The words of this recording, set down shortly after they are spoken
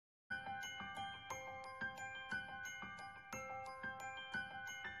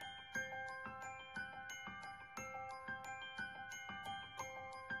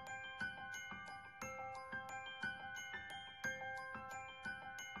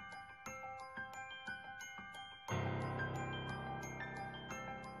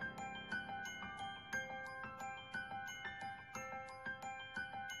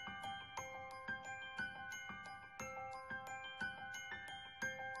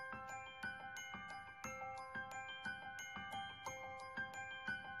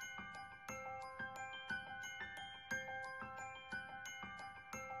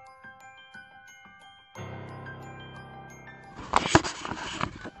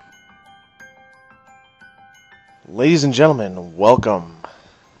Ladies and gentlemen, welcome.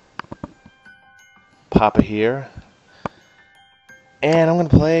 Papa here. And I'm going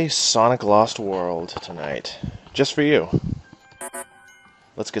to play Sonic Lost World tonight. Just for you.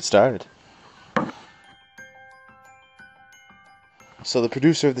 Let's get started. So the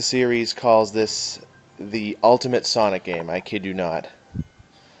producer of the series calls this the ultimate Sonic game. I kid you not.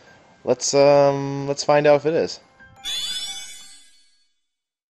 Let's find out if it is.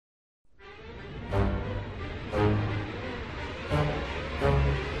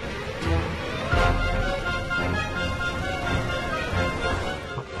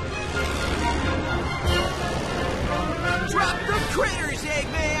 Drop the critters,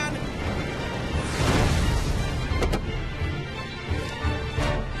 Eggman!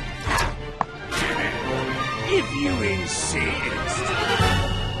 If you insist.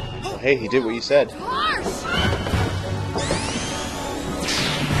 Well, hey, he did what you said. You'll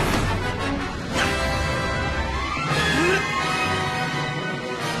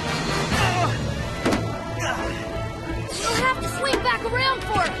have to swing back around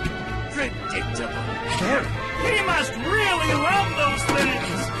for it. Predictable. He must really love those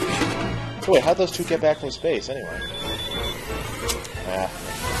things! So wait, how'd those two get back from space, anyway?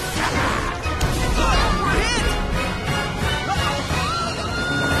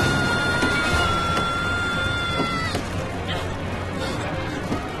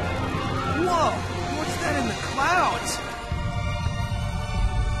 Whoa! What's that in the clouds?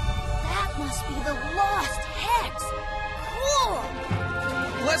 That must be the Lost Hex. Cool.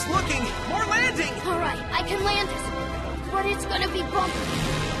 Less looking! More landing! All right, I can land this, but it's gonna be bumpy.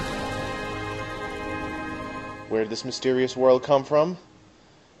 Where did this mysterious world come from?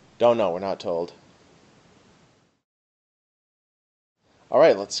 Don't know, we're not told.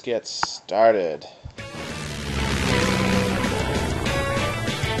 Alright, let's get started.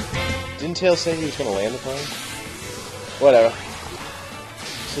 Didn't Tails say he was going to land the plane? Whatever.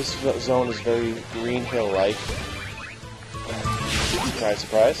 This zone is very Green Hill-like. Surprise,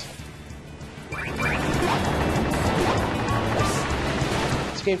 surprise.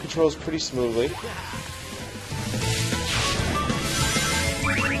 This game controls pretty smoothly.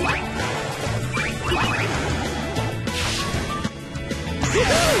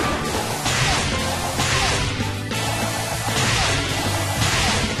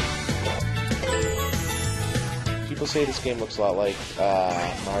 People say this game looks a lot like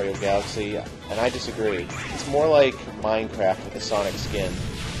Mario Galaxy, and I disagree. It's more like Minecraft with a Sonic skin.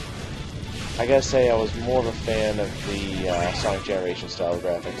 I gotta say, I was more of a fan of the Sonic Generation style of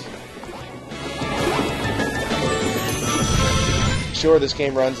graphics. Sure, this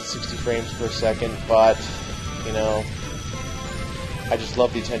game runs at 60 frames per second, but, you know, I just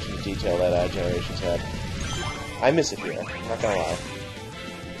love the attention to detail that Generations had. I miss it here, I'm not gonna lie.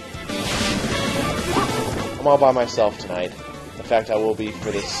 I'm all by myself tonight. In fact, I will be for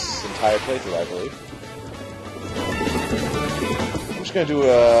this entire playthrough, I believe. I'm just gonna do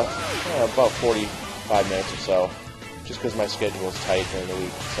about 45 minutes or so, just because my schedule is tight during the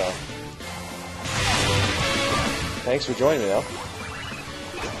week, so. Thanks for joining me, though.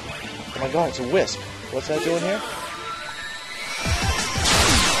 Oh my god, it's a wisp. What's that doing here?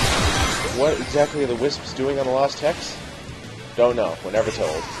 What exactly are the wisps doing on the Lost Hex? Don't know. We're never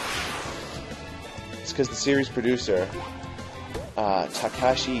told. It's because the series producer,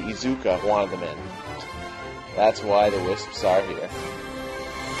 Takashi Iizuka, wanted them in. That's why the wisps are here.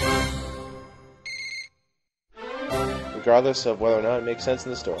 Regardless of whether or not it makes sense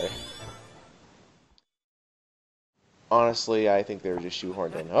in the story. Honestly, I think they were just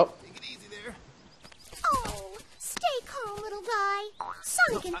shoehorned in. Oh. Oh, stay calm, little guy.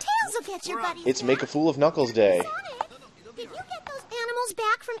 Sonic and Tails will get your buddy. It's Make a Fool of Knuckles Day. Sonic, did you get those animals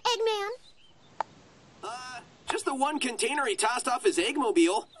back from Eggman? Just the one container he tossed off his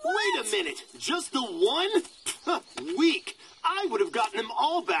Eggmobile. Wait a minute, just the one? Weak. I would have gotten them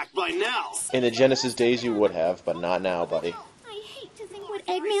all back by now. In the Genesis days you would have, but not now, buddy. I hate to think what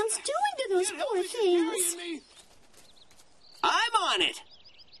Eggman's doing to those poor things. I'm on it!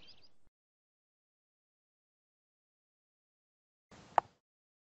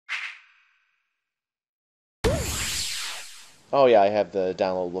 Oh yeah, I have the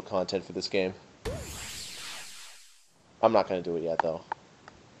downloadable content for this game. I'm not going to do it yet, though.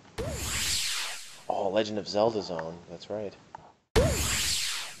 Oh, Legend of Zelda Zone. That's right.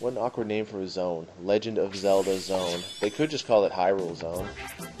 What an awkward name for a zone. Legend of Zelda Zone. They could just call it Hyrule Zone.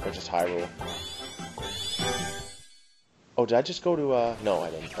 Or just Hyrule. Oh, did I just go to, no, I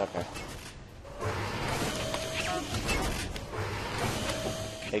didn't. Okay.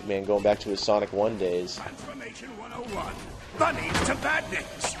 Eggman going back to his Sonic 1 days. Transformation 101. bunnies to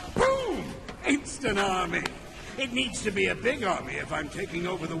badniks. Boom! Instant army. It needs to be a big army if I'm taking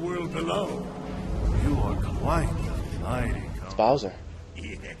over the world below. You are quite the mighty. It's Bowser.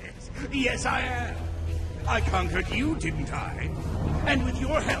 Yes, I am. I conquered you, didn't I? And with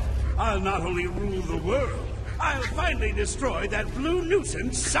your help, I'll not only rule the world, I'll finally destroy that blue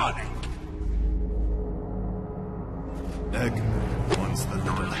nuisance, Sonic. Eggman wants the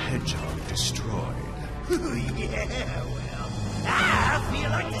little hedgehog destroyed. Yeah, well, I feel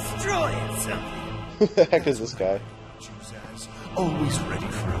like destroying something. Who the heck is this guy? Choose always ready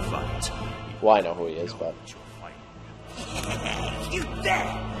for a fight. Well, I know who he is, but... You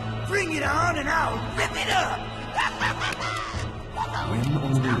bet! Bring it on and I'll rip it up! Win or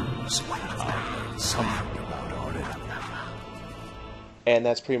lose, I'll learn something about art. And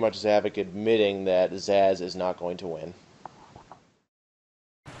that's pretty much Zavik admitting that Zaz is not going to win.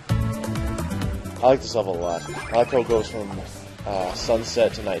 I like this level a lot. I like how it goes from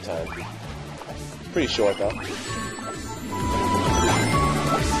sunset to nighttime. Pretty short, though.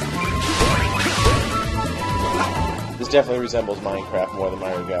 This definitely resembles Minecraft more than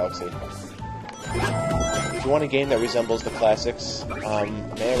Mario Galaxy. If you want a game that resembles the classics, may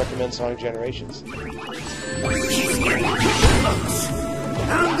I recommend Sonic Generations?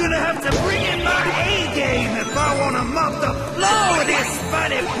 I'm gonna have to bring in my A-game if I want to mop the floor with this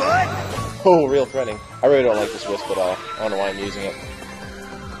funny foot! Oh, real threading. I really don't like this wisp at all. I don't know why I'm using it.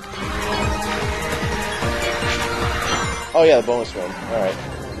 Oh yeah, the bonus room. Alright.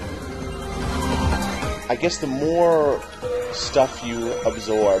 I guess the more stuff you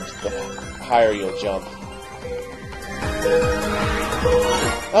absorb, the higher you'll jump.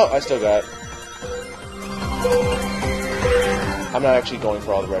 Oh, I still got it. I'm not actually going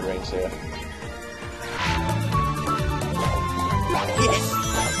for all the red rings here.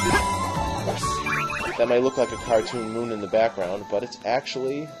 That might look like a cartoon moon in the background, but it's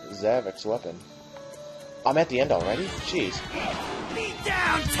actually Zavik's weapon. I'm at the end already? Jeez. Be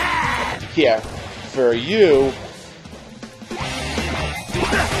down, Tad! Yeah, for you...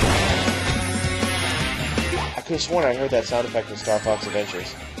 I could have sworn I heard that sound effect in Star Fox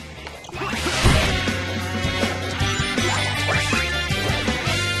Adventures.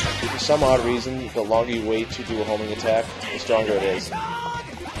 For some odd reason, the longer you wait to do a homing attack, the stronger it is.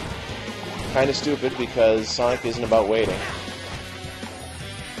 Kinda stupid, because Sonic isn't about waiting.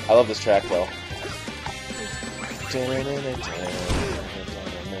 I love this track, though. You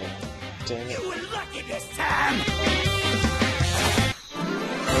were lucky this time!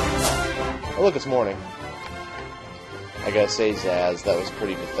 Oh look, it's morning. I gotta say, Zaz, that was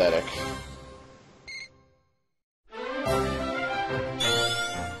pretty pathetic.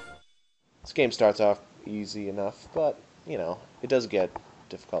 This game starts off easy enough, but, you know, it does get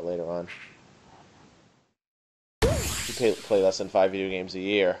difficult later on. You play less than 5 video games a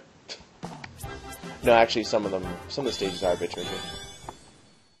year. No, actually, some of the stages are a bit tricky.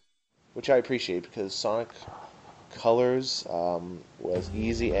 Which I appreciate, because Sonic Colors was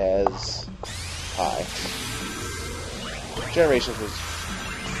easy as pie. Generations was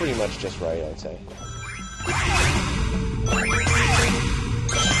pretty much just right, I'd say.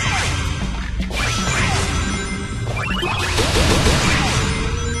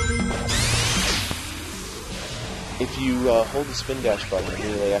 If you hold the spin dash button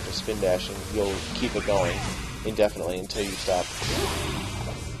immediately after spin dashing, you'll keep it going indefinitely until you stop.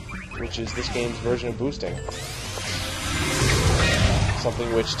 Which is this game's version of boosting.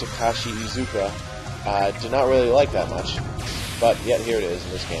 Something which Takashi Iizuka did not really like that much, but yet here it is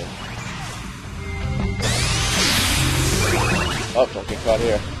in this game. Oh, don't get caught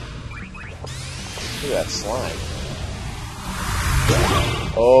here. Look at that slime.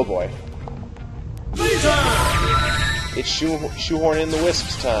 Oh boy. It's shoehorn in the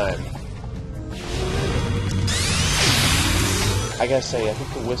wisps time. I gotta say, I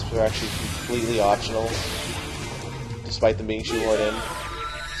think the wisps are actually completely optional, despite them being shoehorned in.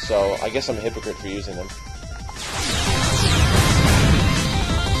 So, I guess I'm a hypocrite for using them.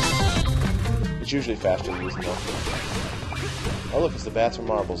 It's usually faster to use them, though. Oh look, it's the bats from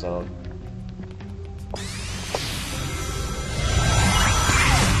Marble Zone.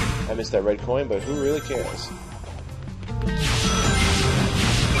 I missed that red coin, but who really cares?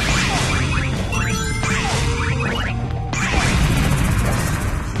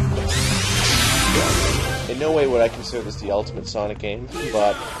 In no way would I consider this the ultimate Sonic game,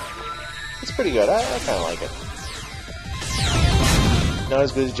 but it's pretty good. I kind of like it. Not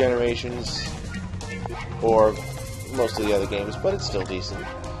as good as Generations or most of the other games, but it's still decent.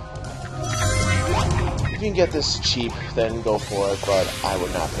 If you can get this cheap, then go for it, but I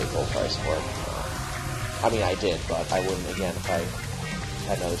would not pay full price for it. I mean, I did, but I wouldn't again if I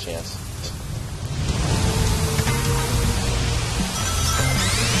had another chance.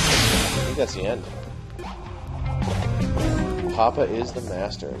 I think that's the end. Papa is the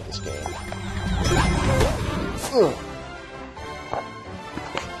master of this game. Ugh.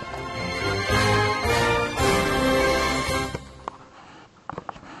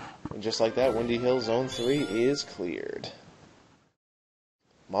 And just like that, Windy Hill Zone 3 is cleared.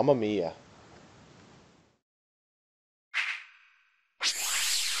 Mamma mia.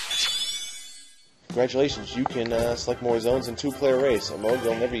 Congratulations, you can select more zones in two-player race, a mode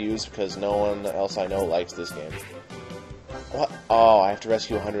you'll never use because no one else I know likes this game. What? Oh, I have to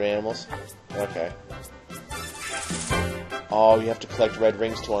rescue 100 animals? Okay. Oh, you have to collect red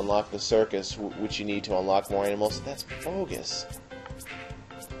rings to unlock the circus, which you need to unlock more animals? That's bogus.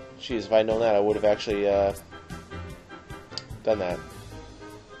 Jeez, if I'd known that, I would have actually done that.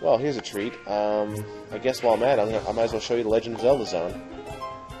 Well, here's a treat. I guess while I'm at it, I might as well show you the Legend of Zelda zone.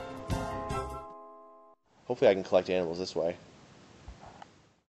 Hopefully I can collect animals this way.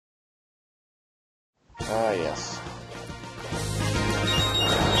 Ah, yes.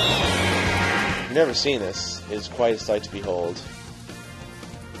 If you've never seen this, it is quite a sight to behold.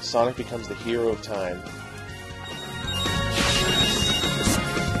 Sonic becomes the hero of time.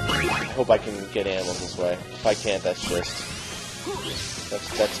 I hope I can get animals this way. If I can't, that's just...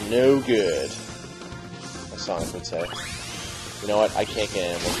 That's no good, as Sonic would say. You know what? I can't get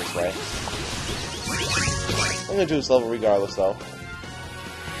animals this way. I'm gonna do this level regardless, though.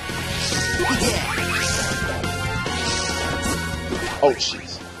 Oh,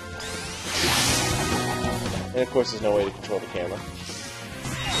 jeez. And of course, there's no way to control the camera.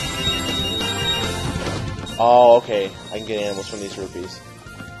 Oh, okay. I can get animals from these rupees.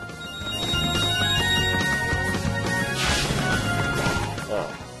 Oh.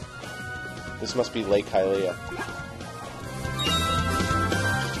 This must be Lake Hylia.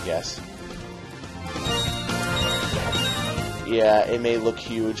 Just a guess. Yeah, it may look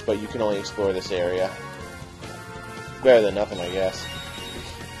huge, but you can only explore this area. Better than nothing, I guess.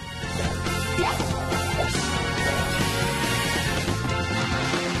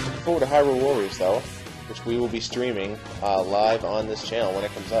 Look forward to Hyrule Warriors, though, which we will be streaming live on this channel when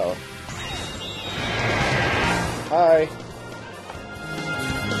it comes out. Hi!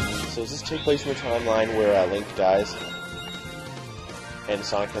 So does this take place in the timeline where Link dies? And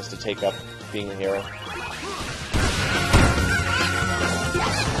Sonic has to take up being the hero?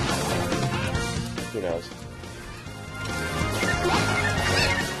 Who knows?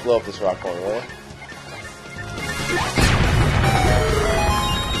 Blow up this rock for me, will you?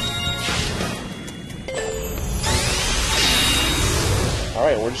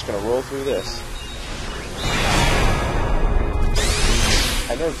 Alright, we're just gonna roll through this.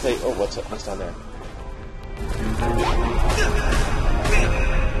 I never played... Oh, what's down there?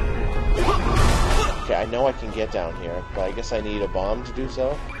 Okay, I know I can get down here, but I guess I need a bomb to do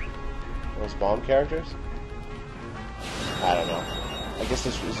so. Those bomb characters? I don't know. I guess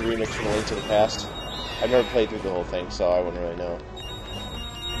this was a remix from A Link to the Past. I've never played through the whole thing, so I wouldn't really know.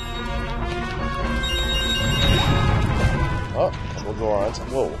 Oh, we'll go on.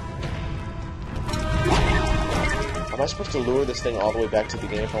 Whoa. Am I supposed to lure this thing all the way back to the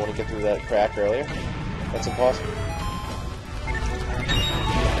beginning if I want to get through that crack earlier? That's impossible.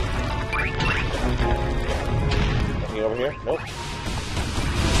 Nothing over here? Nope.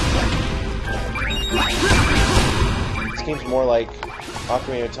 This game's more like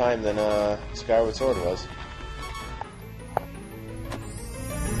Ocarina of Time than Skyward Sword was.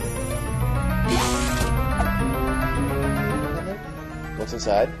 What's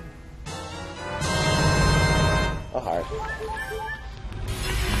inside? A heart.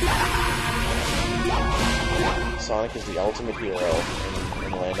 Sonic is the ultimate hero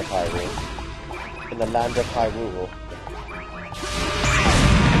in the land of Hyrule. In the land of Hyrule.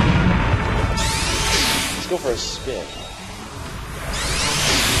 Let's go for a spin.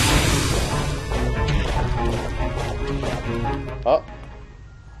 Oh.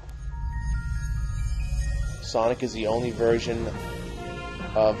 Sonic is the only version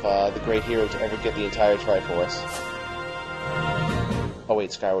of the great hero to ever get the entire Triforce. Oh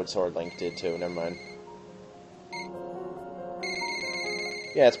wait, Skyward Sword Link did too, never mind.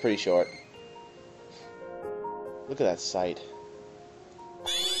 Yeah, it's pretty short. Look at that sight.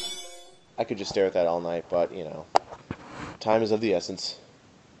 I could just stare at that all night, but, you know, time is of the essence.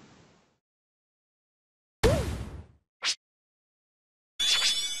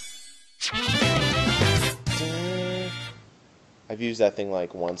 I've used that thing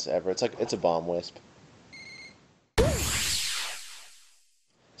like once ever. It's a bomb wisp.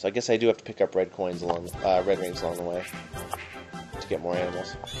 So I guess I do have to pick up red rings along the way to get more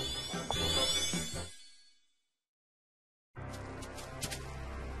animals.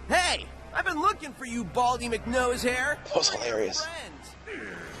 Hey! I've been looking for you, Baldy McNosehair! That was hilarious.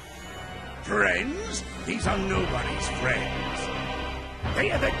 Friends? These are nobody's friends. They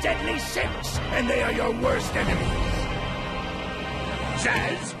are the Deadly Six, and they are your worst enemies.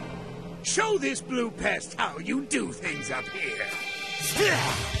 Zaz, show this blue pest how you do things up here.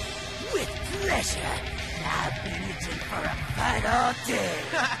 With pleasure. I've been itching for a fight all day.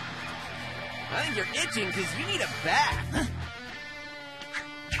 I think you're itching because you need a bath.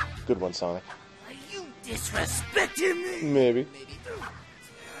 Good one, Sonic. Are you disrespecting me? Maybe.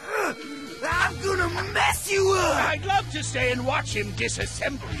 I'm gonna mess you up! I'd love to stay and watch him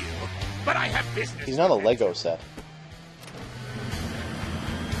disassemble you, but I have business. He's not a Lego set.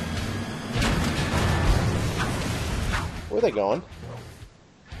 Where are they going?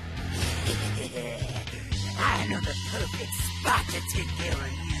 I know the perfect spot to take care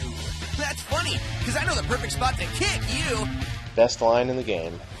of you. That's funny, because I know the perfect spot to kick you. Best line in the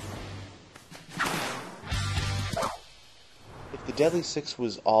game. If the Deadly Six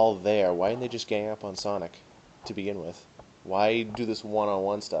was all there, why didn't they just gang up on Sonic to begin with? Why do this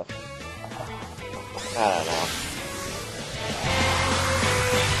one-on-one stuff? I don't know.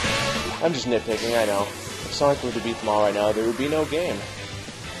 I'm just nitpicking, I know. If Sonic were to beat them all right now, there would be no game.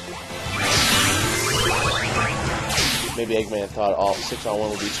 Maybe Eggman thought all 6-on-1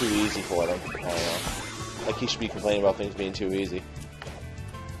 would be too easy for them. I don't know. Like he should be complaining about things being too easy.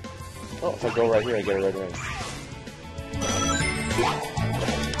 Oh, if I go right here, I get a red ring.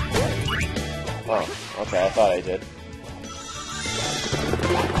 Oh, okay, I thought I did.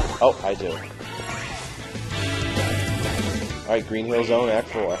 Oh, I do. Alright, Green Hill Zone, Act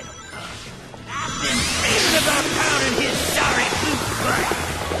 4. Thinking about pounding his sorry boot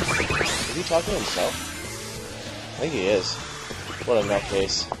butt. Is he talking to himself? I think he is. What a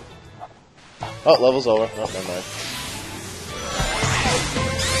nutcase. Oh, level's over. Oh, never mind.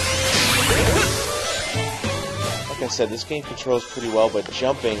 Like I said, this game controls pretty well, but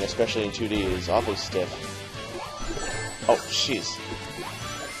jumping, especially in 2D, is awfully stiff. Oh, jeez.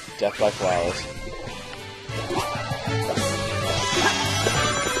 Death by flowers.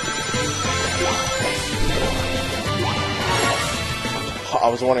 I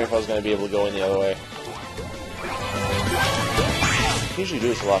was wondering if I was going to be able to go in the other way. I usually do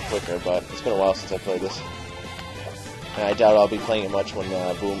this a lot quicker, but it's been a while since I played this. And I doubt I'll be playing it much when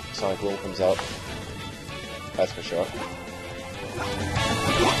Sonic Boom comes out. That's for sure.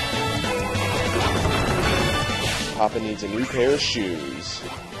 Papa needs a new pair of shoes.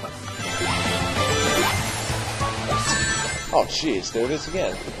 Oh jeez, there it is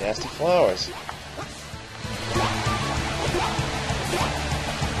again. Nasty flowers.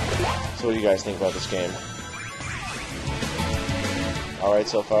 So what do you guys think about this game? Alright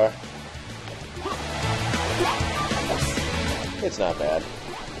so far? It's not bad.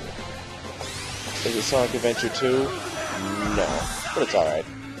 Is it Sonic Adventure 2? No. But it's alright.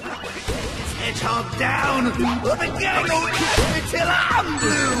 Hedgehog down, or the gang will catch me till I'm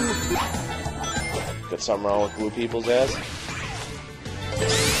blue. Got something wrong with blue people's ass?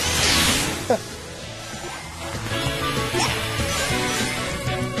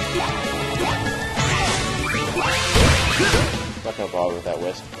 Not gonna bother with that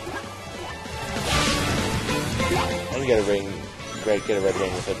wisp. I can get a ring, get a red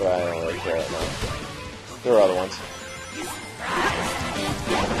ring with it, but I don't really care right now. There are other ones.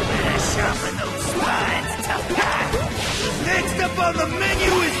 Sharpen those spines, tough guy. Next up on the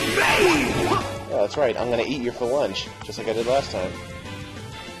menu is Bane! Yeah, that's right. I'm gonna eat you for lunch, just like I did last time.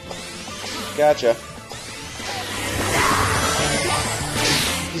 Gotcha.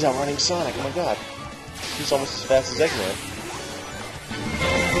 He's outrunning Sonic. Oh my god. He's almost as fast as Eggman.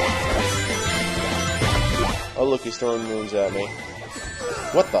 Oh look, he's throwing moons at me.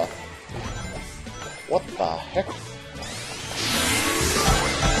 What the? What the heck?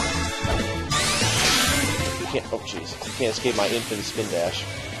 You can't. Oh jeez. You can't escape my infinite spin dash.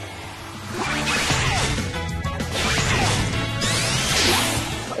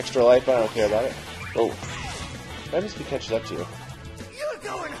 Extra life, but I don't care about it. Oh. What happens if he catches up to you?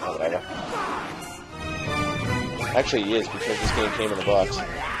 Oh, whatever. Actually, he is, because this game came in the box.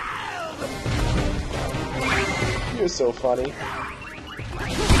 You're so funny.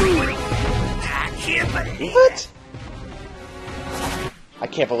 What? I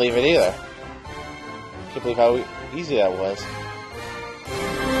can't believe it either. Can't believe how easy that was.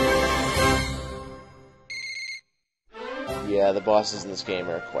 Yeah, the bosses in this game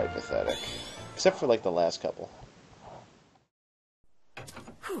are quite pathetic. Except for, like, the last couple.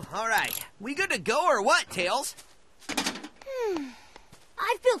 Whew. All right. We good to go or what, Tails?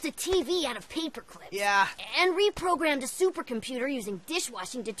 I've built a TV out of paper clips. Yeah. And reprogrammed a supercomputer using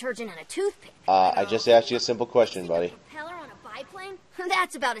dishwashing detergent and a toothpick. I just asked you a simple question, buddy. Propeller on a biplane?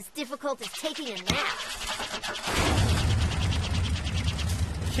 That's about as difficult as taking a nap.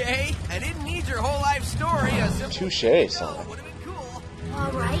 Okay, I didn't need your whole life story. A simple Touché, Sonic. would have been cool.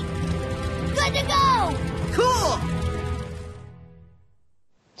 All right. Good to go! Cool!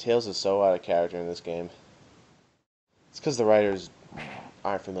 Tails is so out of character in this game. It's because the writers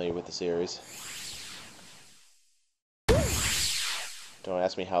aren't familiar with the series. Don't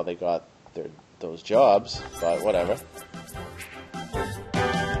ask me how they got those jobs, but whatever.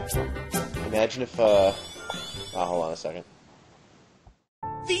 Imagine if, oh, hold on a second.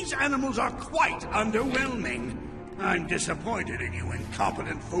 These animals are quite underwhelming. I'm disappointed in you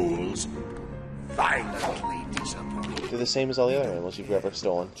incompetent fools. Violently disappointed. They're the same as all the other animals you've ever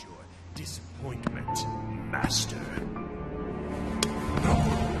stolen. Your disappointment, Master.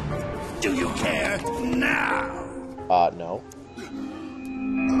 Do you care now? No.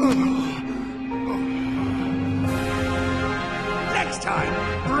 Next time,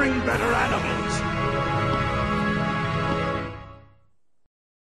 bring better animals.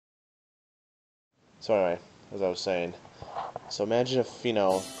 So anyway, as I was saying, so imagine if, you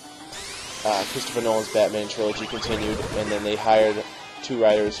know, Christopher Nolan's Batman trilogy continued, and then they hired two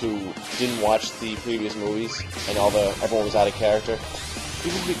writers who didn't watch the previous movies, and everyone was out of character.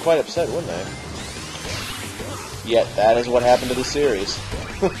 People would be quite upset, wouldn't they? Yet, that is what happened to the series.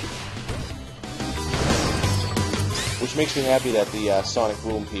 Which makes me happy that the Sonic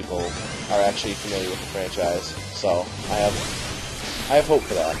Boom people are actually familiar with the franchise. So, I have hope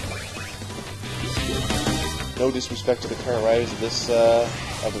for that. No disrespect to the current writers of this,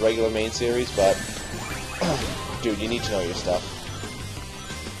 of the regular main series, but, dude, you need to know your stuff.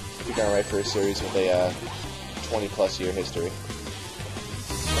 If you're gonna write for a series with a 20-plus year history.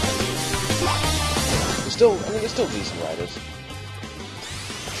 They're still decent writers.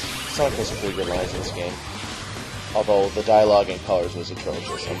 Sonic has some pretty good lines in this game. Although the dialogue and colors was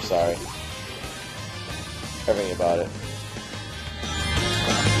atrocious, I'm sorry. Everything about it.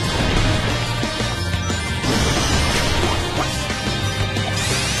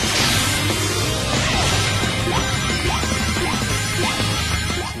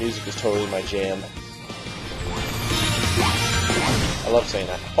 This music is totally my jam. I love saying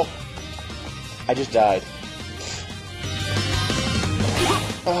that. Oh! I just died.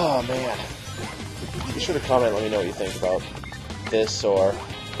 Oh, man. Be sure to comment and let me know what you think about this or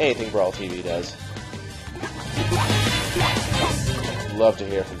anything BrawlTV does. Love to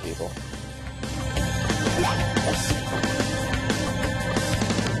hear from people.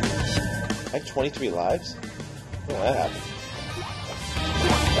 I have 23 lives? How did that happen?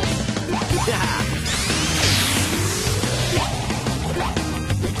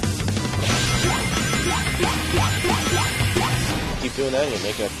 Keep doing that and you're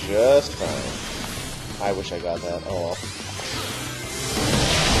making up just fine. I wish I got that. Oh well.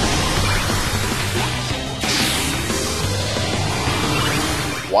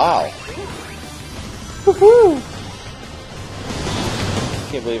 Wow. Woohoo!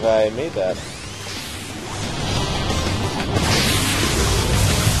 Can't believe I made that.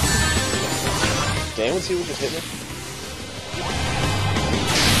 Did anyone see what just hit me?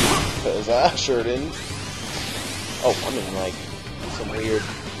 Because I sure didn't. Oh, I'm in like some weird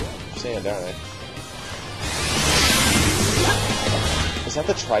sand, aren't I? Is that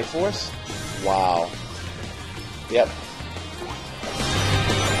the Triforce? Wow. Yep.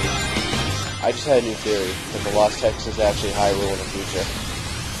 I just had a new theory that the Lost Text is actually Hyrule in the future.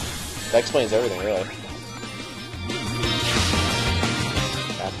 That explains everything, really.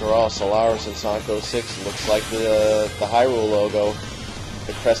 After all, Solaris in Sonic 06 looks like the Hyrule logo,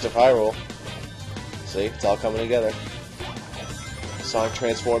 the crest of Hyrule. See, it's all coming together. Sonic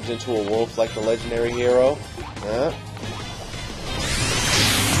transforms into a wolf like the legendary hero. Well,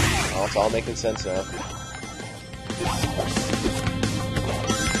 it's all making sense now.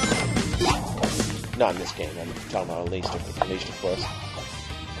 Not in this game, I'm talking about Unleashed, of course.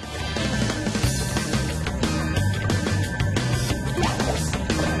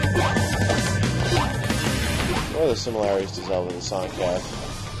 What are the similarities to Zelda and Sonic have?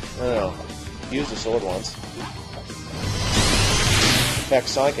 I don't know. He used a sword once. In fact,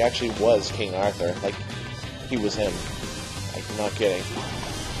 Sonic actually was King Arthur. Like, he was him. Like, I'm not kidding.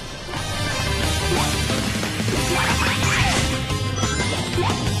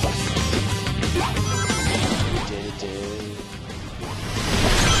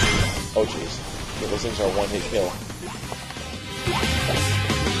 Oh jeez. Okay, those things are a one-hit kill.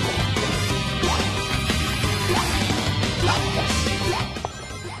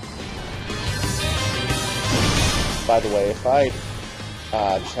 By the way, if I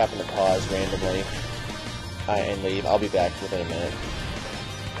just happen to pause randomly and leave, I'll be back within a minute.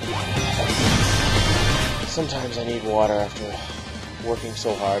 Sometimes I need water after working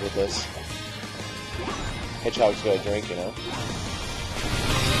so hard at this. Hedgehog's got a drink, you know.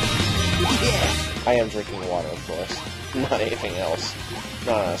 I am drinking water, of course. Not anything else.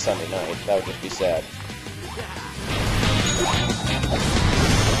 Not on a Sunday night. That would just be sad.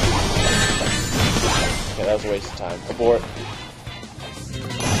 Okay, that was a waste of time. Abort.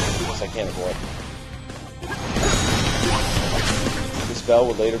 Yes, I can't abort. This bell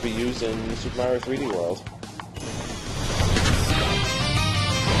would later be used in Super Mario 3D World.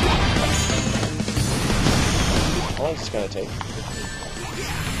 How long is this gonna take?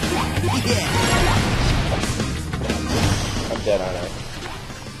 I'm dead, aren't I?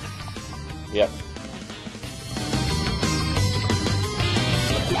 Yep.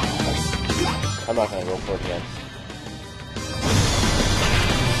 I'm not gonna go for it again.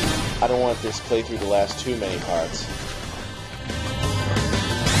 I don't want this playthrough to last too many parts.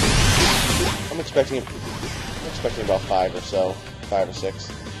 I'm expecting about 5 or so. 5 or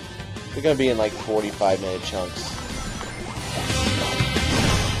 6. They're gonna be in like 45-minute chunks.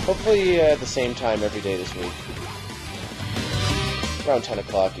 Hopefully at the same time every day this week. Around 10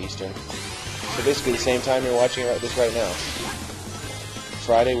 o'clock Eastern. So basically the same time you're watching this right now.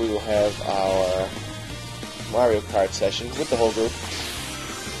 Friday we will have our Mario Kart session with the whole group.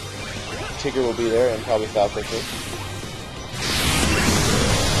 Tigger will be there and probably Falco too.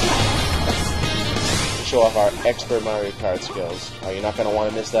 To show off our expert Mario Kart skills. Oh, you're not going to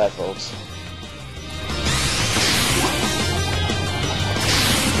want to miss that, folks.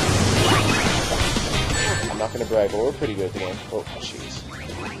 I'm not going to brag, but we're pretty good at the game. Oh, jeez.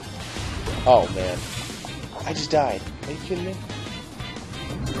 Oh, man. I just died. Are you kidding me?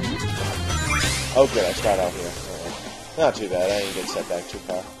 Oh, good. I started out here. Right. Not too bad. I didn't get set back too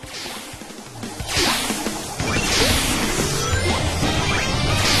far.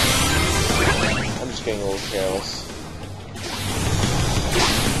 I'm just getting a little careless.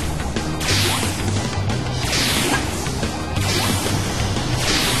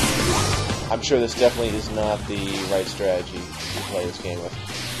 I'm sure this definitely is not the right strategy to play this game with.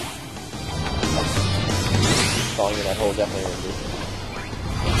 Falling in that hole definitely wouldn't do.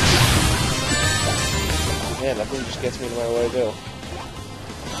 Man, that thing just gets me no matter what I do.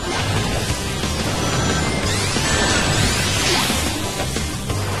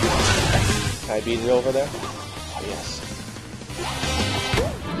 Can I beat it over there? Oh, yes.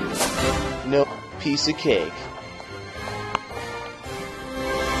 No piece of cake.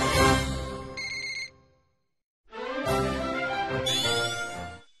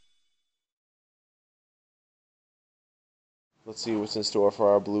 Let's see what's in store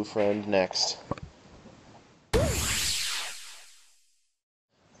for our blue friend next.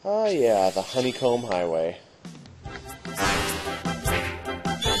 Oh yeah, the Honeycomb Highway.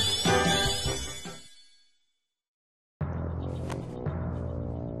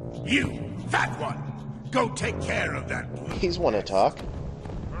 You, fat one, go take care of that. He's want to talk.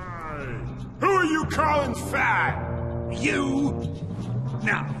 Who are you calling fat? You.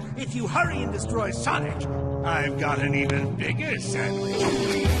 Now, if you hurry and destroy Sonic, I've got an even bigger sandwich.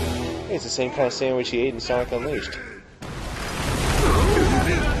 Hey, it's the same kind of sandwich he ate in Sonic Unleashed.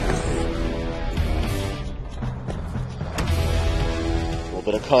 A little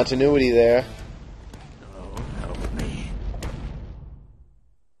bit of continuity there. Oh, help me.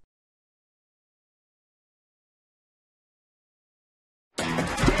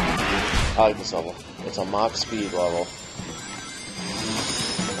 I like this level. It's a Mach speed level.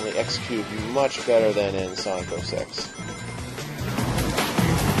 Only executed much better than in Sonic 06.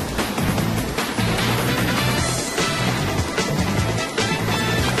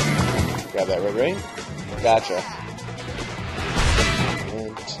 Grab that red ring. Gotcha.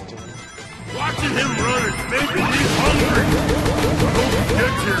 Watching him run is making me hungry. Don't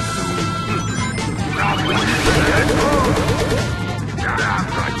get your food.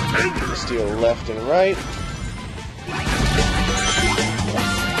 Steal left and right.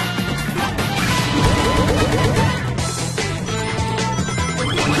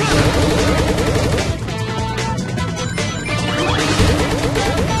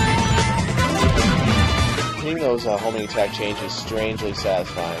 Hitting those homing attack changes is strangely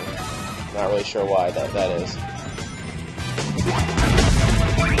satisfying. Not really sure why that is.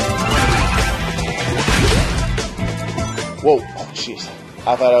 Whoa! Oh, jeez.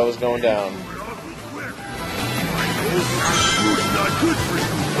 I thought I was going down.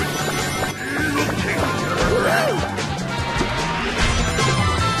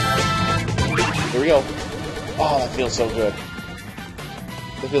 Here we go. Oh, that feels so good.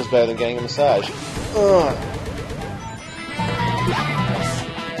 That feels better than getting a massage. Ugh.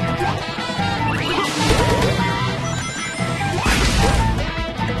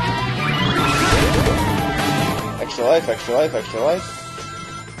 Extra life, extra life, extra life.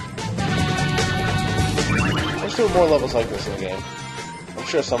 Let's do more levels like this in the game. I'm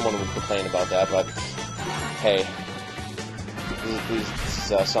sure someone would complain about that, but hey. This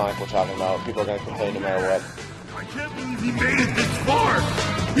is Sonic we're talking about. People are going to complain no matter what. I can't believe he made it this far!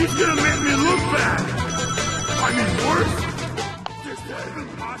 He's gonna make me look bad! I mean, worse? Is that even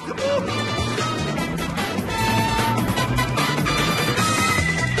possible?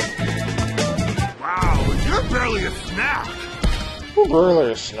 Wow, you're barely a snack! You're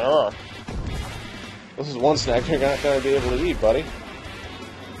barely a snack. This is one snack you're not going to be able to eat, buddy.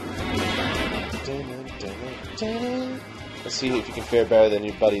 Let's see if you can fare better than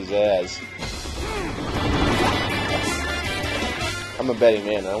your buddy Zaz. I'm a betting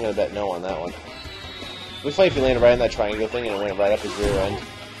man, and I'm going to bet no on that one. It'd be funny if you landed right in that triangle thing and it went right up his rear end.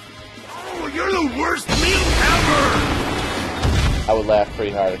 Oh, you're the worst meal ever! I would laugh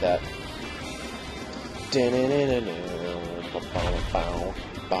pretty hard at that.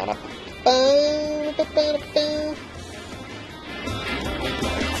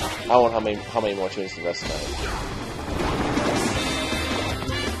 I wonder how many more tunes the rest of the night.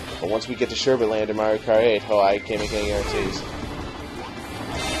 But once we get to Sherbet Land in Mario Kart 8, oh, I can't make any guarantees.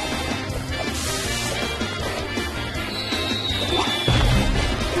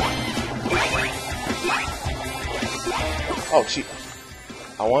 Oh, gee.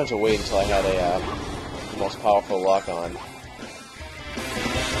 I wanted to wait until I had a most powerful lock on.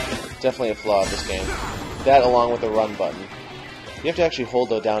 Definitely a flaw of this game. That along with the run button. You have to actually hold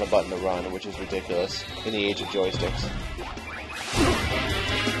down a button to run, which is ridiculous in the age of joysticks.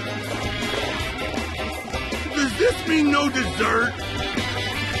 Does this mean no dessert?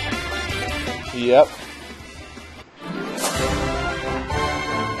 Yep.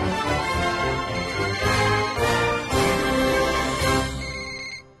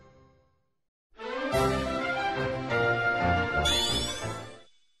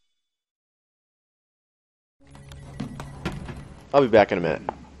 I'll be back in a minute.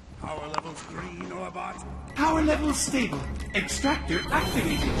 Power levels green, Orbot. Power level stable. Extractor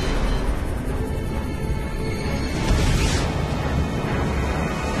activated.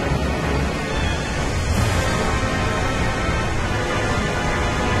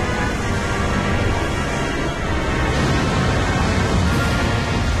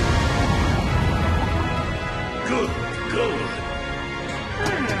 Good.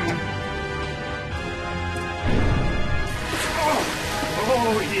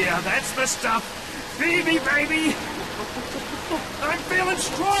 Oh, yeah, that's the stuff. Feed me, baby. I'm feeling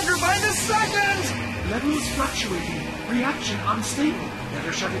stronger by the second. Levels fluctuating. Reaction unstable.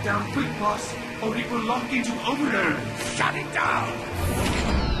 Better shut it down quick, boss, or it will lock into overload. Shut it down.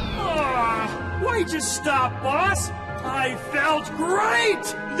 Why'd you stop, boss? I felt great.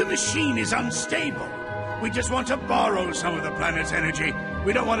 The machine is unstable. We just want to borrow some of the planet's energy.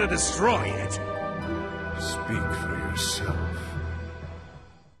 We don't want to destroy it. Speak for yourself.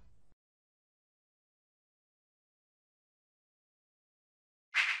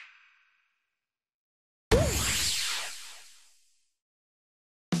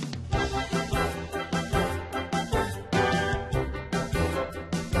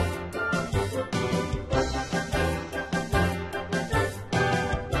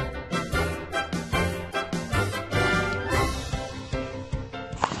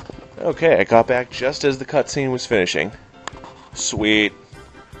 Okay, I got back just as the cutscene was finishing. Sweet.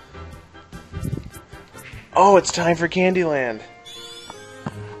 Oh, it's time for Candyland!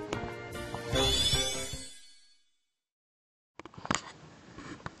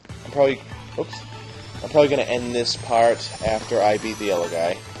 I'm probably gonna end this part after I beat the yellow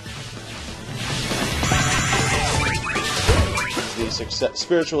guy. It's the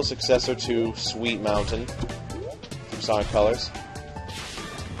spiritual successor to Sweet Mountain from Sonic Colors.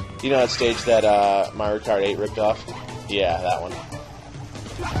 You know that stage that Mario Kart 8 ripped off? Yeah, that one.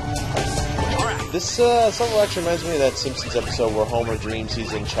 This song actually reminds me of that Simpsons episode where Homer dreams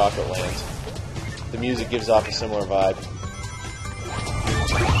he's in Chocolate Land. The music gives off a similar vibe.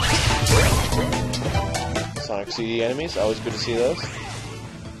 Sonic CD enemies, always good to see those.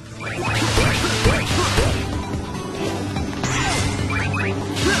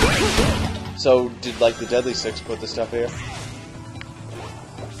 So, did like the Deadly Six put the stuff here?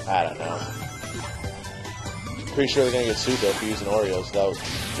 I don't know. Pretty sure they're gonna get sued though for using Oreos without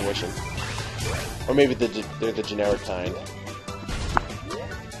tuition. Or maybe they're the generic kind.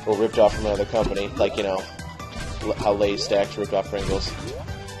 Or ripped off from another company, like, you know, how Lay's stacks rip off Pringles.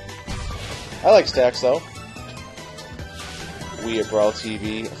 I like stacks though. We at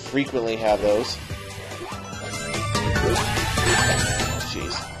BrawlTV frequently have those.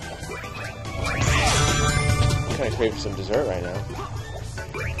 Jeez. I'm kind of craving some dessert right now.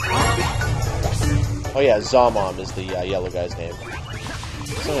 Oh yeah, Zamom is the yellow guy's name.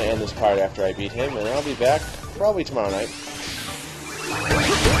 So I'm going to end this part after I beat him, and I'll be back probably tomorrow night.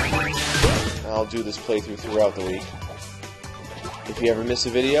 I'll do this playthrough throughout the week. If you ever miss a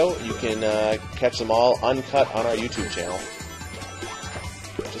video, you can catch them all uncut on our YouTube channel.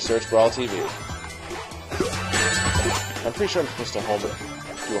 Just search BrawlTV. I'm pretty sure I'm supposed to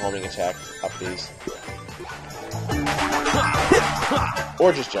do a homing attack up these.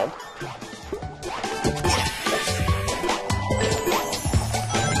 Or just jump.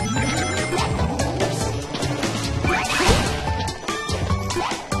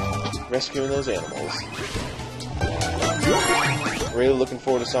 Rescuing those animals. Really looking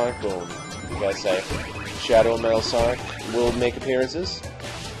forward to Sonic Boom. You gotta say, Shadow and Metal Sonic will make appearances.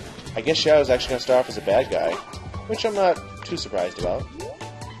 I guess Shadow's actually gonna start off as a bad guy, which I'm not too surprised about.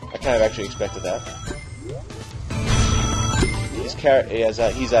 I kind of actually expected that. He's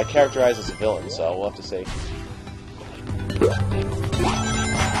characterized as a villain, so we'll have to see.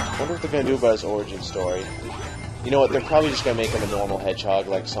 I wonder what they're gonna do about his origin story. You know what, they're probably just going to make him a normal hedgehog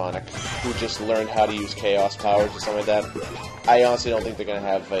like Sonic, who just learned how to use Chaos powers or something like that. I honestly don't think they're going to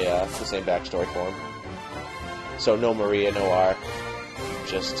have the same backstory for him. So no Maria, no R.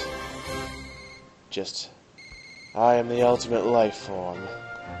 Just, I am the ultimate life form.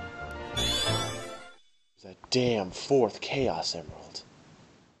 That damn 4th Chaos Emerald.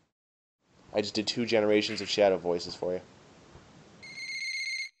 I just did 2 generations of Shadow voices for you.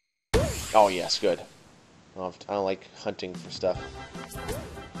 Oh yes, good. I don't like hunting for stuff.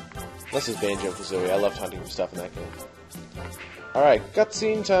 Unless it's Banjo-Kazooie. I loved hunting for stuff in that game. Alright,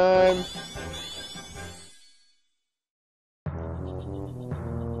 cutscene time!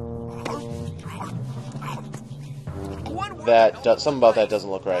 Something about that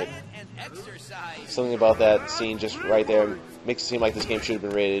doesn't look right. Something about that scene just right there makes it seem like this game should have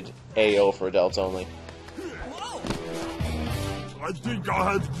been rated AO for adults only. I think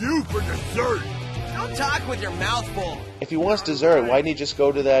I'll have you for dessert. Don't talk with your mouth full. If he wants dessert, why didn't he just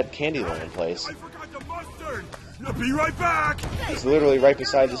go to that Candyland place? I forgot the mustard. I'll be right back. It's literally right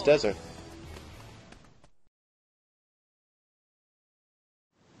beside this desert.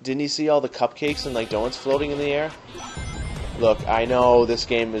 Didn't he see all the cupcakes and like donuts floating in the air? Look, I know this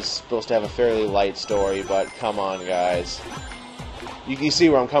game is supposed to have a fairly light story, but come on, guys. You can see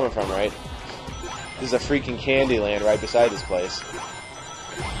where I'm coming from, right? This is a freaking Candyland right beside this place.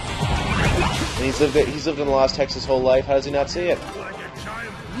 And he's lived in Lost Texas his whole life. How does he not see it? Like a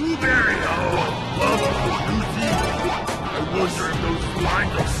giant blueberry. Oh, love I wonder if those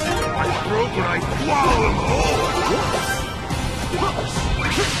lines will sit in my throat when I swallow them whole.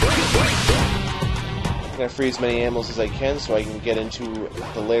 I'm gonna free as many animals as I can so I can get into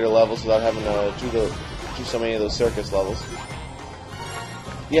the later levels without having to do so many of those circus levels.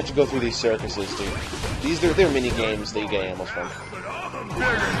 You have to go through these circuses, dude. They're mini games that you get animals from. Hey,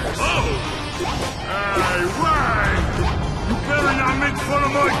 Ryan! You better not make fun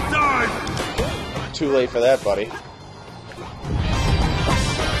of my size! Too late for that, buddy.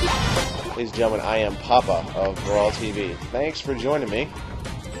 Ladies and gentlemen, I am Papa of BrawlTV. Thanks for joining me.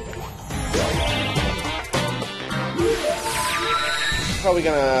 Probably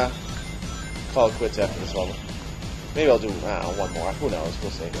gonna call it quits after this level. Maybe I'll do, I don't know, one more. Who knows?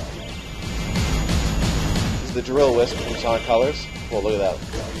 We'll see. This is the Drill Wisp from Sonic Colors. Well, look at that.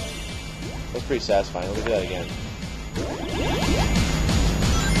 That's pretty satisfying. Let me do that again.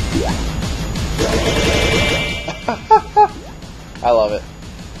 I love it.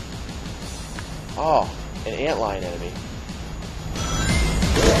 Oh, an antlion enemy.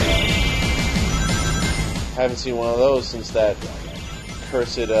 I haven't seen one of those since that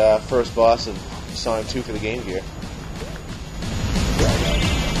cursed first boss of Sonic 2 for the Game Gear.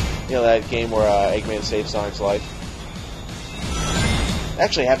 You know, that game where Eggman saves Sonic's life?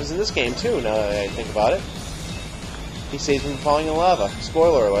 Actually, it happens in this game, too, now that I think about it. He saves him from falling in lava.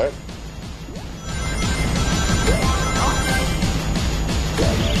 Spoiler alert.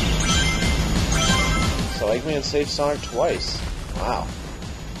 So Eggman saved Sonic twice. Wow.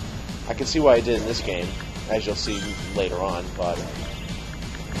 I can see why I did in this game, as you'll see later on, but...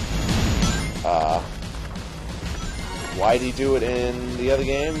 why did he do it in the other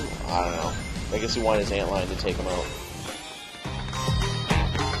game? I don't know. I guess he wanted his antlion to take him out.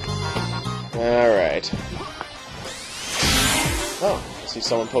 Alright. Oh, I see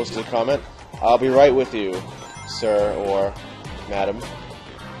someone posted a comment. I'll be right with you. sir or madam.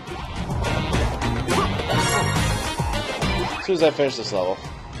 As soon as I finish this level,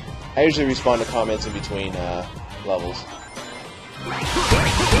 I usually respond to comments in between levels.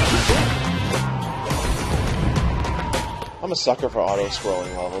 I'm a sucker for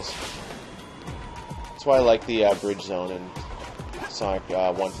auto-scrolling levels. That's why I like the Bridge Zone in Sonic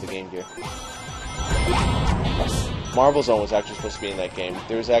 1 for the Game Gear. Marble Zone was actually supposed to be in that game.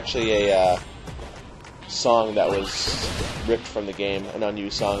 There was actually a song that was ripped from the game, an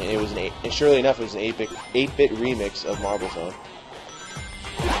unused song, and it was and surely enough, it was an 8-bit remix of Marble Zone.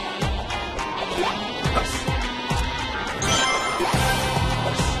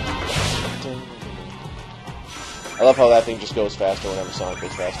 I love how that thing just goes faster whenever Sonic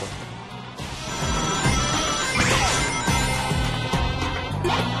goes faster.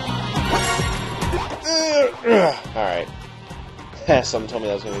 Alright. Someone told me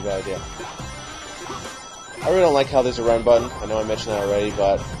that was going to be a bad idea. I really don't like how there's a run button. I know I mentioned that already,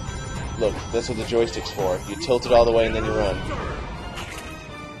 but look, that's what the joystick's for. You tilt it all the way and then you run.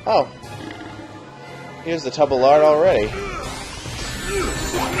 Oh. Here's the tub of lard already.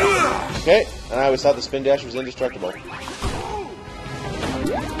 Okay, and I always thought the spin dash was indestructible.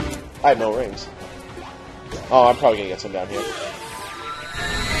 I have no rings. Oh, I'm probably going to get some down here.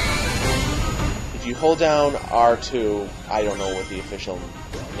 If you hold down R2, I don't know what the official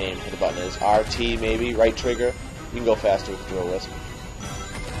name for the button is. RT maybe, right trigger. You can go faster with the drill wisp.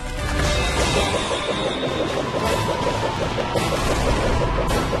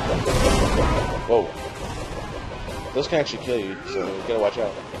 Whoa. Those can actually kill you, so you gotta watch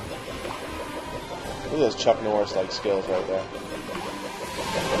out. Look at those Chuck Norris-like skills right there.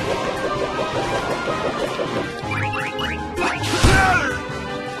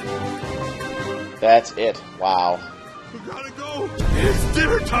 That's it. Wow. We gotta go. It's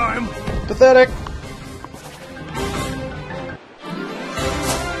dinner time. Pathetic.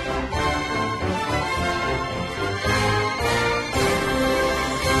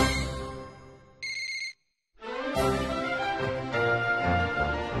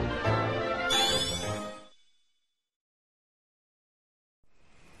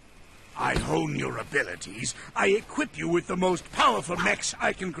 I hone your abilities. I equip you with the most powerful mechs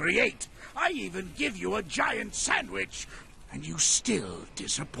I can create. I even give you a giant sandwich. And you still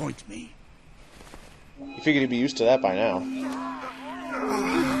disappoint me. You figured you'd be used to that by now.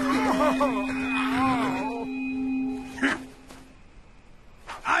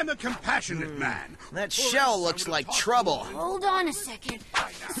 I'm a compassionate man. That shell looks like trouble. Hold on a second.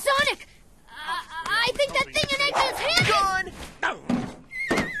 Sonic! I think that thing in Eggman's hand Gone!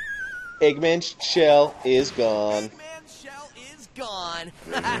 Eggman's shell is gone. Eggman's shell is gone.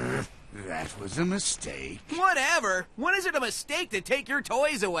 That was a mistake. Whatever. When is it a mistake to take your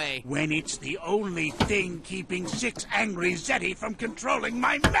toys away? When it's the only thing keeping 6 angry Zeti from controlling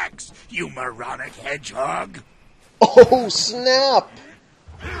my mechs, you moronic hedgehog. Oh, snap!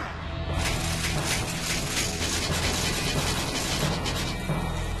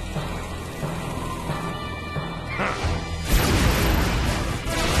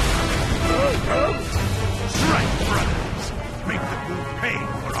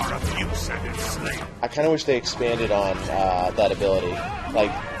 I kind of wish they expanded on that ability.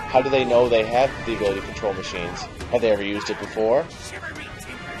 Like, how do they know they have the ability to control machines? Have they ever used it before?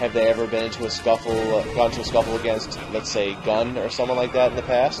 Have they ever been into a scuffle, gone to a scuffle against, let's say, Gun or someone like that in the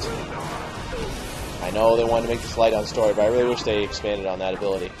past? I know they wanted to make this light on story, but I really wish they expanded on that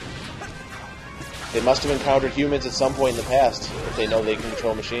ability. They must have encountered humans at some point in the past, if they know they can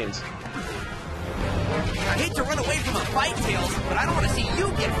control machines. I hate to run away from a fight, Tails, but I don't want to see you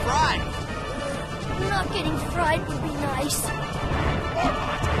get fried. Not getting fried would be nice.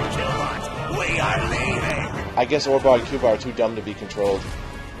 Killbot, we are leaving. I guess Orbot and Cuba are too dumb to be controlled.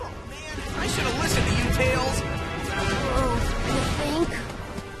 Oh, man, I should have listened to you, Tails. Oh, you think?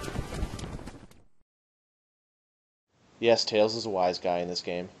 Yes, Tails is a wise guy in this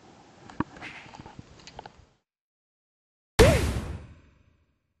game.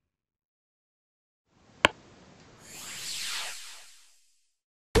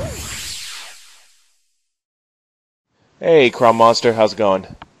 Hey, Crom Monster, how's it going?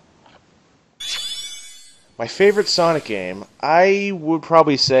 My favorite Sonic game, I would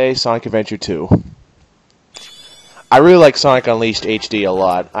probably say Sonic Adventure 2. I really like Sonic Unleashed HD a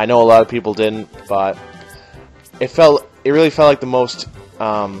lot. I know a lot of people didn't, but it really felt like the most,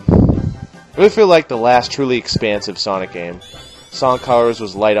 really feel like the last truly expansive Sonic game. Sonic Colors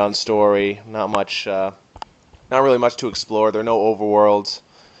was light on story, not really much to explore. There are no overworlds.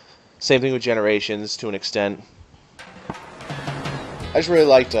 Same thing with Generations to an extent. I just really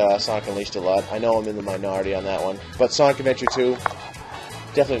liked Sonic Unleashed a lot. I know I'm in the minority on that one. But Sonic Adventure 2,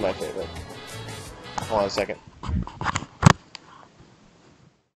 definitely my favorite. Hold on a second.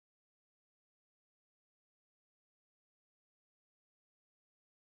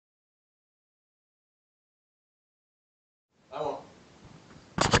 I won't.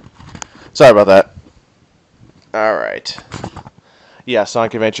 Sorry about that. Alright. Yeah,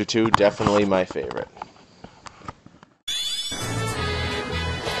 Sonic Adventure 2, definitely my favorite.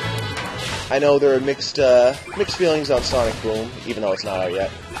 I know there are mixed feelings on Sonic Boom, even though it's not out yet.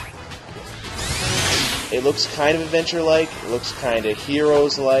 It looks kind of adventure-like, it looks kind of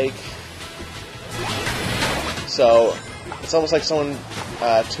Heroes-like. So, it's almost like someone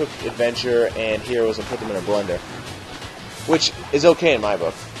took Adventure and Heroes and put them in a blender. Which is okay in my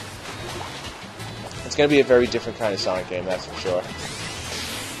book. It's going to be a very different kind of Sonic game, that's for sure.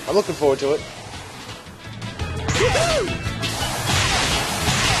 I'm looking forward to it.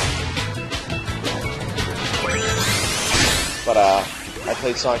 But I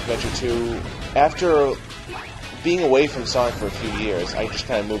played Sonic Adventure 2 after being away from Sonic for a few years. I just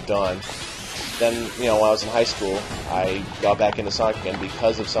kind of moved on. Then, you know, when I was in high school, I got back into Sonic again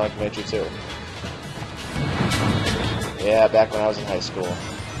because of Sonic Adventure 2. Yeah, back when I was in high school.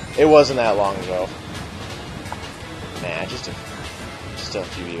 It wasn't that long ago. Nah, just a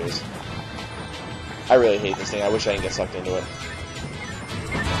few years. I really hate this thing. I wish I didn't get sucked into it.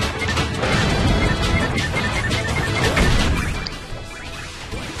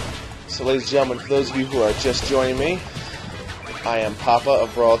 So, ladies and gentlemen, for those of you who are just joining me, I am Papa of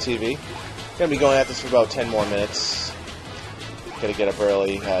BrawlTV. Gonna be going at this for about 10 more minutes. Gotta get up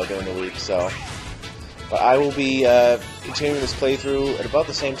early during the week, so. But I will be continuing this playthrough at about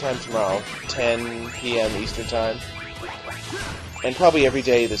the same time tomorrow, 10 p.m. Eastern Time. And probably every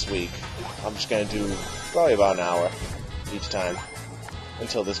day this week. I'm just going to do probably about an hour each time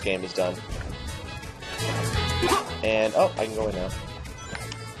until this game is done. And, oh, I can go in now.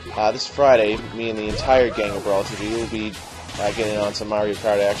 This Friday, me and the entire gang of BrawlTV will be getting on some Mario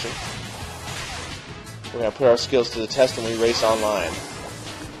Kart action. We're going to put our skills to the test when we race online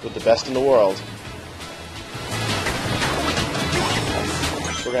with the best in the world.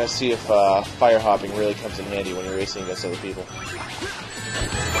 We're going to see if fire hopping really comes in handy when you're racing against other people.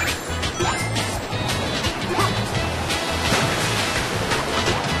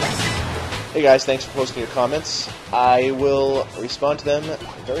 Hey guys, thanks for posting your comments. I will respond to them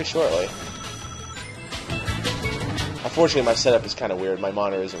very shortly. Unfortunately, my setup is kind of weird. My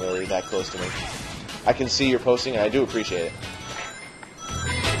monitor isn't really that close to me. I can see your posting, and I do appreciate it.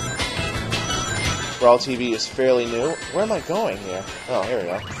 BrawlTV is fairly new. Where am I going here? Oh, here we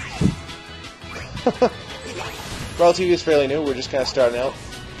go. BrawlTV is fairly new. We're just kind of starting out.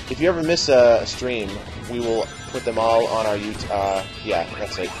 If you ever miss a stream, we will put them all on our YouTube. Yeah,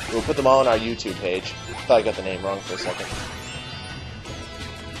 that's it. We'll put them all on our YouTube page. I thought I got the name wrong for a second.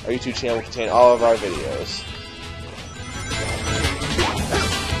 Our YouTube channel will contain all of our videos.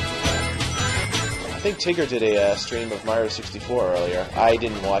 I think Tigger did a stream of Mario 64 earlier. I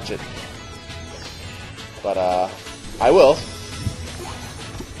didn't watch it. But, I will.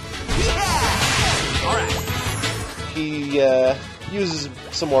 He, uses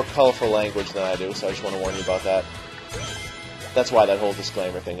some more colorful language than I do, so I just want to warn you about that. That's why that whole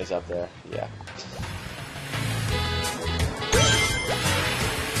disclaimer thing is up there. Yeah.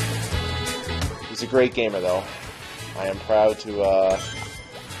 He's a great gamer, though. I am proud to,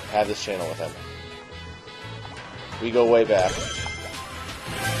 have this channel with him. We go way back.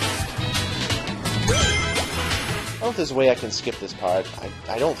 I don't know if there's a way I can skip this part.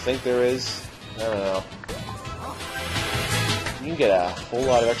 I don't think there is. I don't know. You can get a whole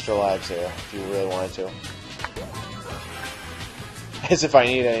lot of extra lives here if you really wanted to. As if I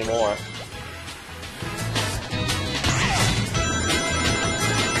need any more.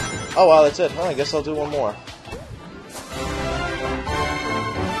 Oh wow, that's it. Well, I guess I'll do one more.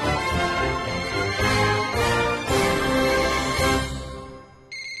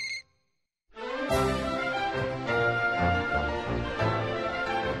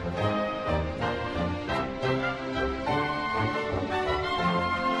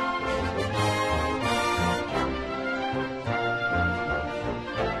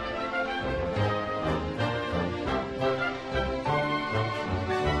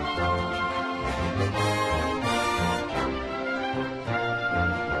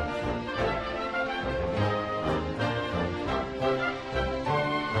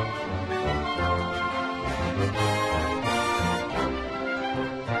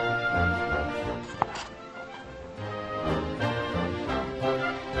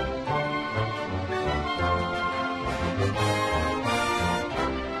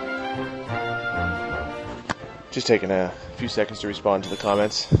 Just taking a few seconds to respond to the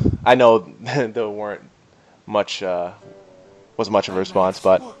comments. I know there weren't much, wasn't much of a response,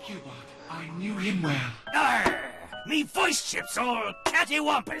 but I knew him well. Arr! Me voice chips all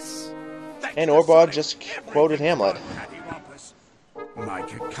cattywampus. and Orbod just quoted Hamlet. My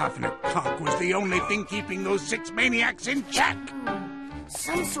cacophonous conch was the only thing keeping those 6 maniacs in check.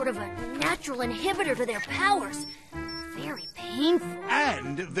 Some sort of a natural inhibitor to their powers. Very painful.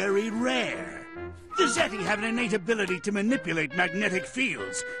 And very rare. The Zeti have an innate ability to manipulate magnetic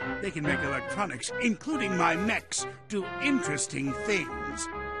fields. They can make electronics, including my mechs, do interesting things.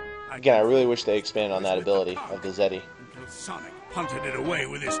 Again, I really wish they expanded on that ability of the Zeti. Until Sonic punted it away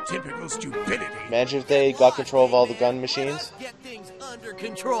with his typical stupidity. Imagine if they got control of all the gun machines. Get things under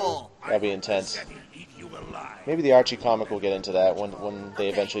control. That'd be intense. Zeti eat you alive. Maybe the Archie comic will get into that when they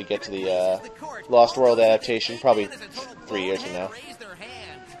eventually get to the Lost World adaptation, probably 3 years from now.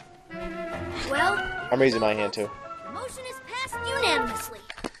 Well, I'm raising my hand too. the motion is passed unanimously.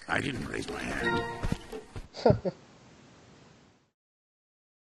 I didn't raise my hand.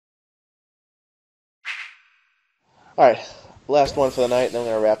 Alright, last one for the night, and then I'm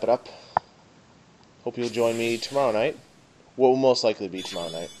going to wrap it up. Hope you'll join me tomorrow night. What will most likely be tomorrow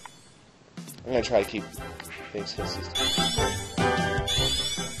night. I'm going to try to keep things consistent.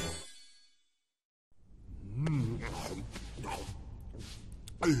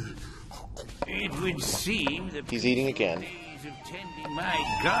 It would seem that He's eating again. days of tending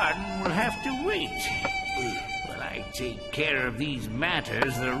my garden will have to wait. While I take care of these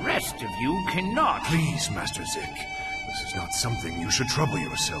matters, the rest of you cannot. Please, Master Zik. This is not something you should trouble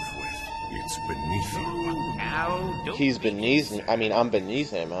yourself with. It's beneath you. Now, don't He's beneath me. I mean, I'm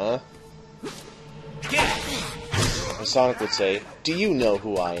beneath him, huh? get And Sonic would say, "Do you know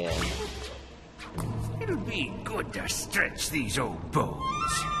who I am?" It'll be good to stretch these old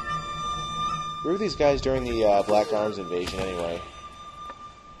bones. Where were these guys during the Black Arms invasion, anyway?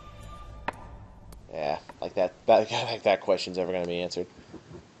 Yeah, like that question's ever going to be answered.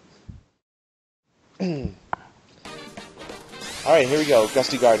 Alright, here we go.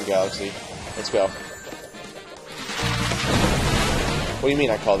 Gusty Garden Galaxy. Let's go. What do you mean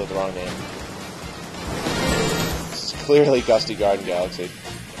I called it the wrong name? This is clearly Gusty Garden Galaxy.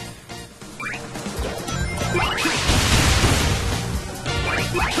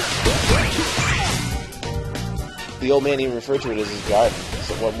 The old man even referred to it as his garden.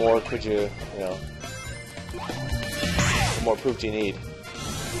 So what more could you know, what more proof do you need?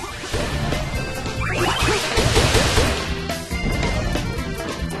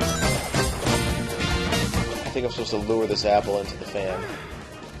 I think I'm supposed to lure this apple into the fan.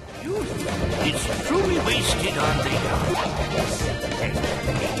 It's truly wasted on the young.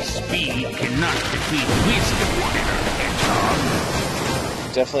 Speed cannot defeat wisdom, hedgehog.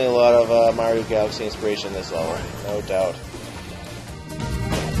 Definitely a lot of Mario Galaxy inspiration in this level, no doubt.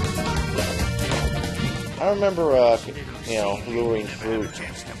 I remember, you know, luring fruit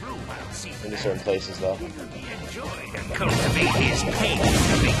into certain places, though. Cultivate his pain to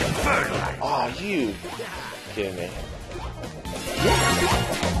make it fertile. Aw, you kidding me?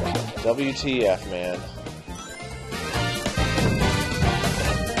 WTF, man.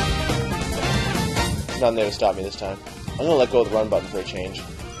 There's nothing there to stop me this time. I'm gonna let go of the run button for a change.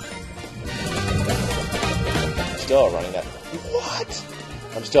 I'm still outrunning that. What?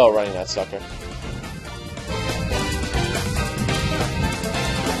 I'm still outrunning that sucker.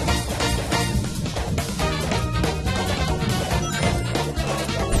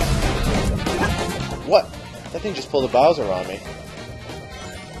 What? That thing just pulled a Bowser on me.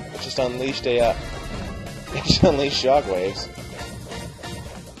 It just unleashed a, it just unleashed shockwaves.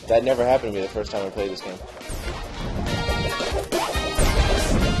 That never happened to me the first time I played this game.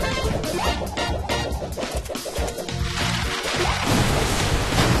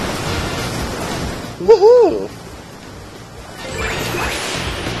 Woohoo!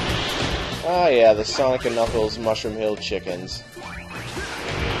 Ah yeah, the Sonic and Knuckles Mushroom Hill chickens.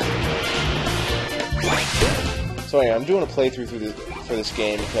 So anyway, I'm doing a playthrough for this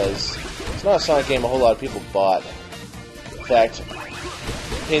game because it's not a Sonic game a whole lot of people bought. In fact,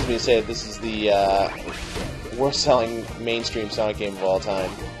 it pains me to say that this is the worst-selling mainstream Sonic game of all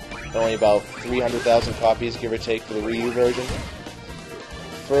time. Only about 300,000 copies, give or take, for the Wii U version.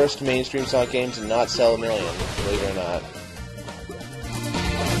 First mainstream Sonic game to not sell 1 million, believe it or not.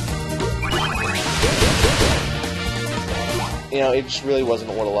 You know, it just really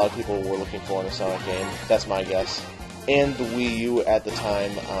wasn't what a lot of people were looking for in a Sonic game. That's my guess. And the Wii U at the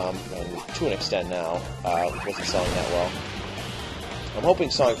time, and to an extent now, wasn't selling that well. I'm hoping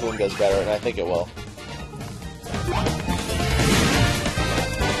Sonic Boom does better, and I think it will.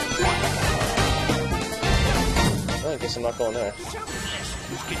 guess I'm not going there.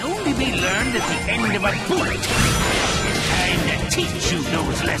 Can only be learned at the end of a bullet. It's time to teach you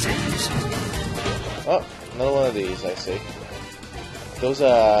those lessons. Oh, another one of these, I see. Those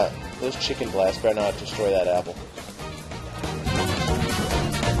chicken blasts better not destroy that apple.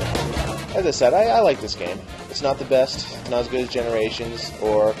 As I said, I like this game. It's not the best, not as good as Generations,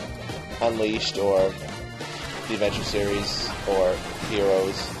 or Unleashed, or the Adventure Series, or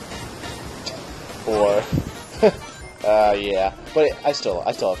Heroes, or... yeah. But I still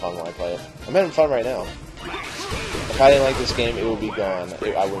have fun when I play it. I'm having fun right now. If I didn't like this game, it would be gone.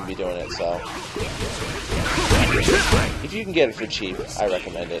 I wouldn't be doing it, so... If you can get it for cheap, I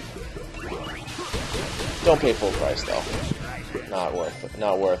recommend it. Don't pay full price, though. Not worth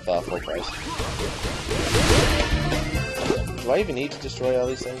full price. Do I even need to destroy all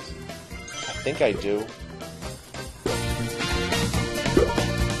these things? I think I do.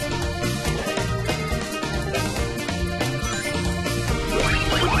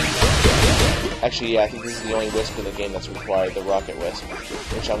 Actually, yeah, I think this is the only wisp in the game that's required, the rocket wisp,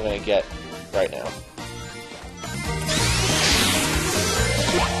 which I'm gonna get right now.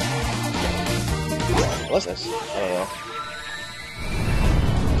 What's this? I don't know.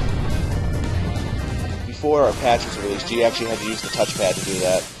 Before our patch was released, you actually had to use the touchpad to do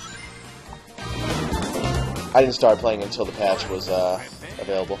that. I didn't start playing until the patch was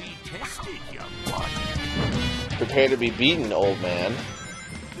available. Prepare to be beaten, old man.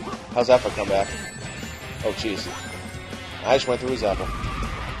 How's that for a comeback? Oh, jeez. I just went through his apple.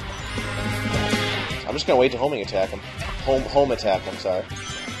 I'm just gonna wait to homing attack him. Home attack him, sorry.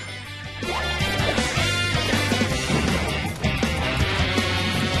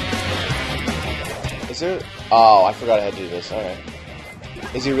 Is there... Oh, I forgot I had to do this. Alright.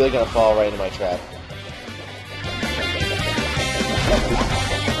 Is he really gonna fall right into my trap?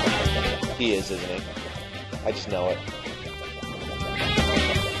 He is, isn't he? I just know it.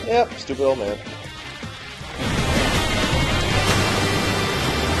 Yep, stupid old man.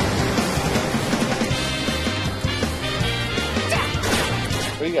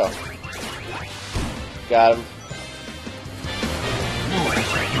 Where'd he go? Got him.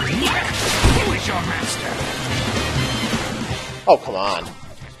 Who is your master? Oh, come on.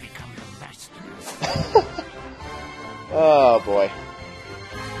 Oh, boy.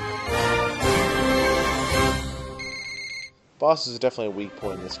 Bosses are definitely a weak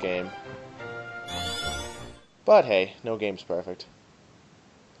point in this game. But hey, no game's perfect.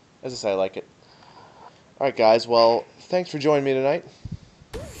 As I say, I like it. Alright guys, well, thanks for joining me tonight.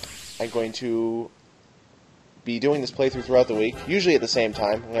 I'm going to be doing this playthrough throughout the week, usually at the same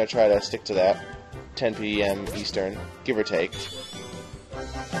time. I'm going to try to stick to that. 10 p.m. Eastern, give or take.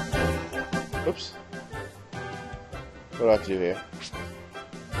 Oops. What do I have to do here?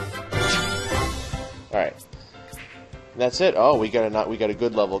 Alright. That's it. Oh, we got a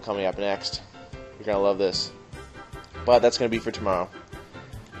good level coming up next. You're gonna love this. But that's gonna be for tomorrow.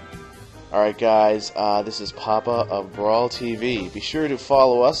 Alright guys, this is Papa of BrawlTV. Be sure to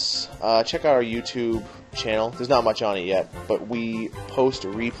follow us. Check out our YouTube channel. There's not much on it yet, but we post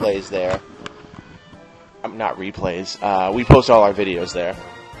replays there. Not replays. We post all our videos there.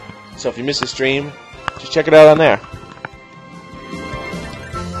 So if you miss a stream, just check it out on there.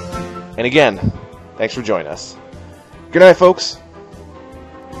 And again, thanks for joining us. Good night, folks.